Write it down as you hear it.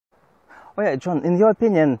Oh yeah, John, in your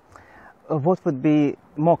opinion, what would be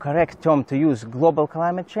more correct term to use, global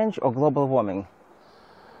climate change or global warming?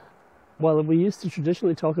 Well, we used to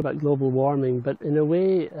traditionally talk about global warming, but in a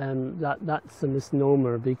way that's a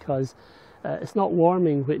misnomer, because it's not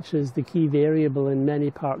warming which is the key variable in many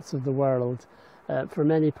parts of the world. For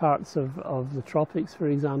many parts of the tropics, for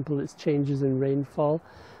example, it's changes in rainfall.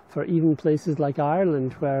 For even places like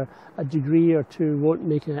Ireland, where a degree or two won't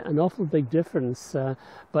make an awful big difference,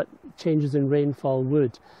 but changes in rainfall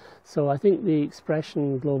would. So I think the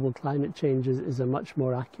expression global climate change is a much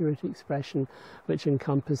more accurate expression, which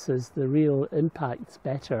encompasses the real impacts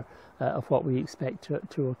better of what we expect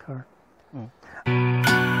to occur. Mm.